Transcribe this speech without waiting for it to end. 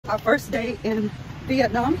our first day in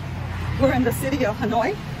Vietnam. We're in the city of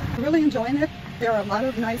Hanoi. Really enjoying it. There are a lot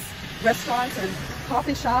of nice restaurants and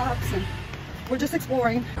coffee shops, and we're just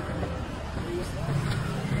exploring.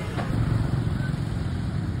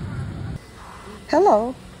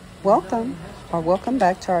 Hello, welcome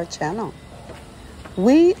back to our channel.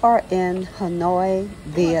 We are in Hanoi,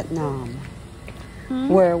 Vietnam,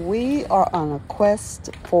 where we are on a quest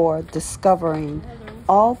for discovering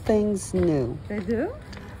all things new. They do?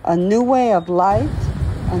 A new way of life,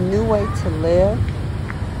 a new way to live,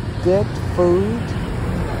 good food,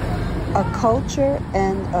 a culture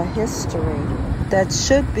and a history that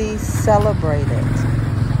should be celebrated.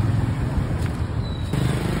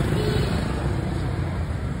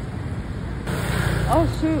 Oh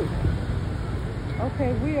shoot.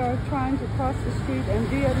 Okay, we are trying to cross the street in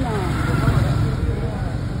Vietnam.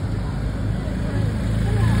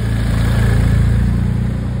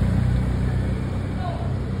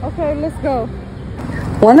 Okay, let's go.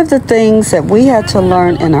 One of the things that we had to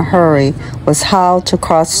learn in a hurry was how to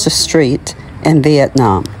cross the street in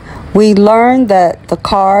Vietnam. We learned that the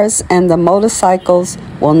cars and the motorcycles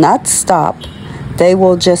will not stop. They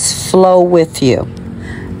will just flow with you.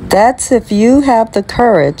 That's if you have the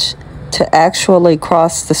courage to actually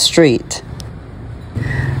cross the street.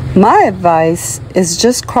 My advice is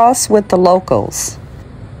just cross with the locals.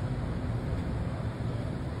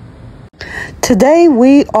 Today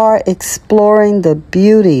we are exploring the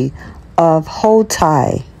beauty of Ho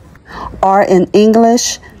Thai, or in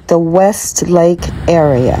English, the Westlake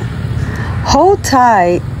area. Ho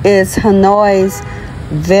Thai is Hanoi's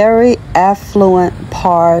very affluent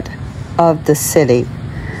part of the city.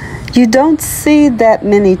 You don't see that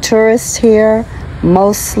many tourists here,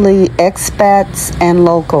 mostly expats and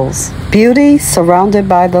locals. Beauty surrounded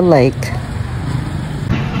by the lake.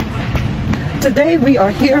 Today we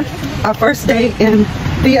are here, our first day in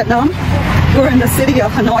Vietnam. We're in the city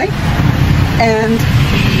of Hanoi, and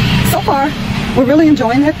so far we're really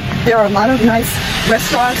enjoying it. There are a lot of nice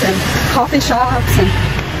restaurants and coffee shops,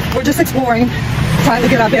 and we're just exploring, trying to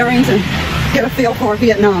get our bearings and get a feel for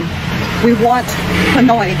Vietnam. We want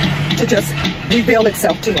Hanoi to just reveal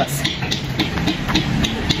itself to us.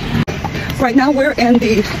 Right now we're in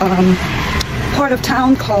the part of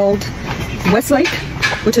town called Westlake,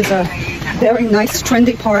 which is a very nice,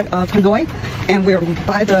 trendy part of Hanoi, and we're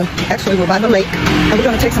by the lake, and we're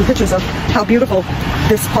going to take some pictures of how beautiful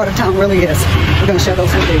this part of town really is. We're going to share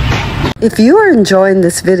those with you. If you are enjoying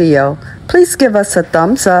this video, please give us a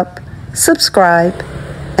thumbs up, subscribe,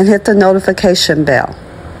 and hit the notification bell.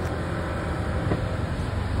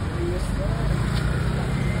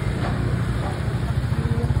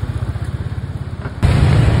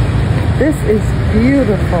 This is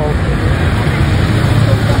beautiful.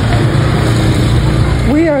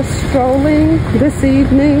 We are strolling this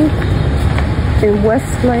evening in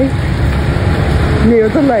Westlake, near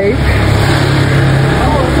the lake.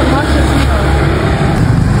 Oh, it's a luscious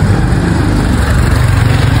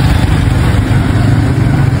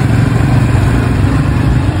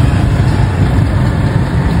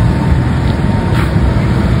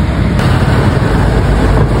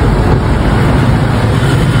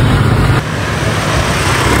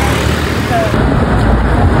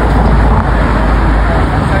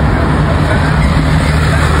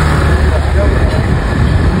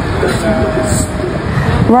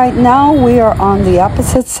Right now we are on the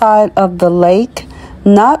opposite side of the lake,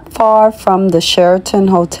 not far from the Sheraton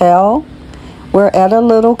Hotel. We're at a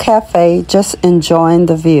little cafe just enjoying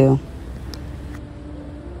the view.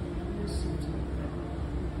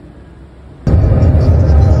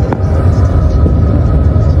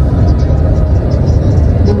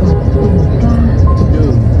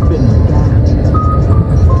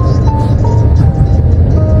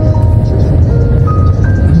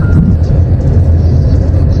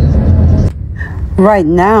 Right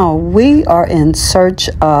now, we are in search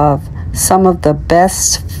of some of the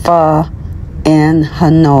best pho in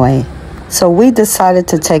Hanoi. So we decided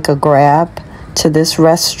to take a grab to this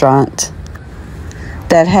restaurant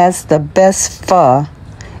that has the best pho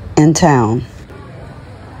in town.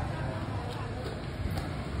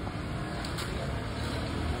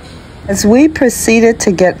 As we proceeded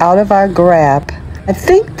to get out of our grab, I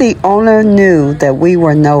think the owner knew that we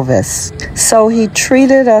were novice, so he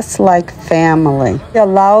treated us like family. He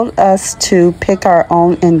allowed us to pick our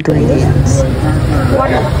own ingredients.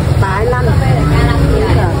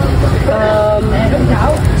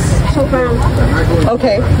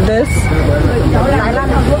 Okay, this. I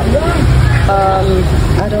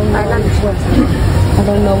don't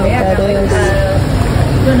know what that is.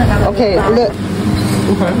 Okay, look.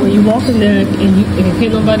 When you walk in there and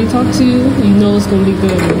can't nobody talk to you, you know it's gonna be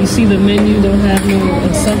good. When you see the menu don't have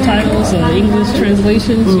no subtitles or English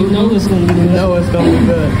translations, you know it's gonna be good. You know it's gonna be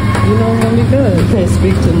good. You know it's gonna be good. You can't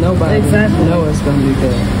speak to nobody. Exactly. You know it's gonna be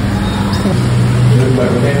good.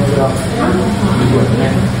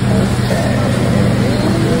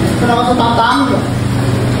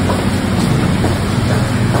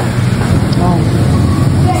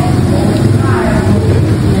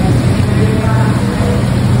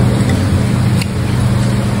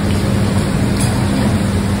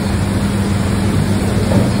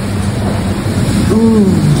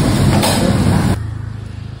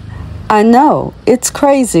 I know, it's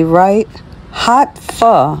crazy, right? Hot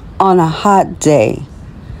pho on a hot day.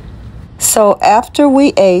 So after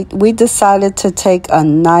we ate, we decided to take a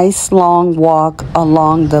nice long walk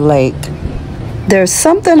along the lake. There's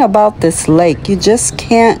something about this lake, you just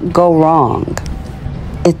can't go wrong.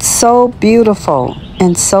 It's so beautiful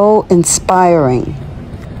and so inspiring.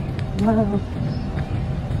 Wow.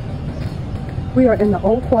 We are in the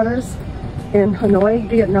old quarters in Hanoi,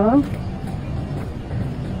 Vietnam.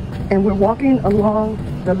 And we're walking along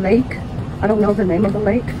the lake. I don't know the name of the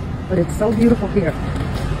lake, but it's so beautiful here.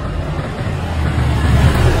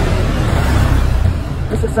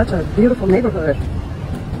 This is such a beautiful neighborhood.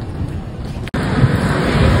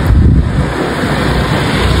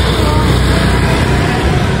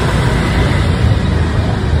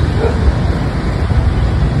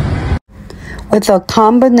 With a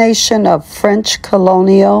combination of French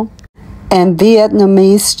colonial and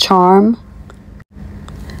Vietnamese charm,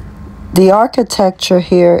 the architecture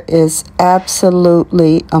here is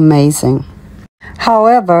absolutely amazing.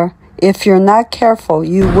 However, if you're not careful,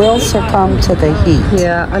 you will succumb to the heat.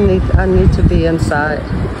 Yeah, I need to be inside.